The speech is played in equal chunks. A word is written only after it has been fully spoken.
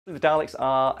The Daleks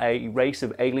are a race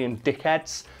of alien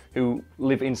dickheads who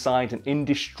live inside an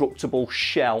indestructible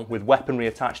shell with weaponry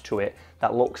attached to it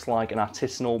that looks like an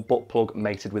artisanal butt plug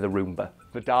mated with a Roomba.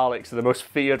 The Daleks are the most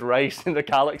feared race in the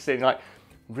galaxy. And you're like,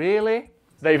 really?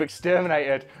 They've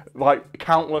exterminated like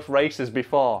countless races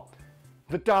before.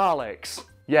 The Daleks?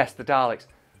 Yes, the Daleks.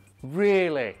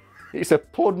 Really? It's a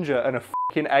plunger and a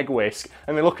fucking egg whisk,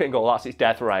 and they look at it and go, that's its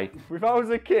death ray. If I was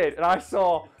a kid and I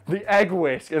saw the egg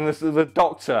whisk and the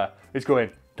doctor is going,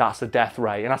 that's the death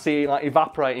ray, and I see it like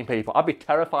evaporating people, I'd be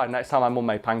terrified next time my mum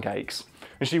made pancakes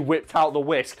and she whipped out the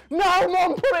whisk. No,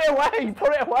 Mum, put it away,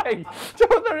 put it away.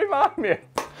 Don't they remind me?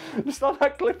 It's like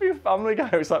that clip in Family Guy.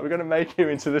 It's like, we're going to make him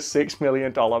into the $6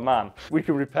 million man. We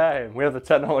can repair him. We have the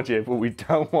technology, but we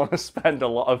don't want to spend a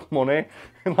lot of money.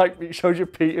 And like, it shows you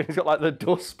Peter, he's got like the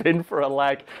dustbin for a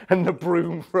leg and the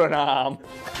broom for an arm.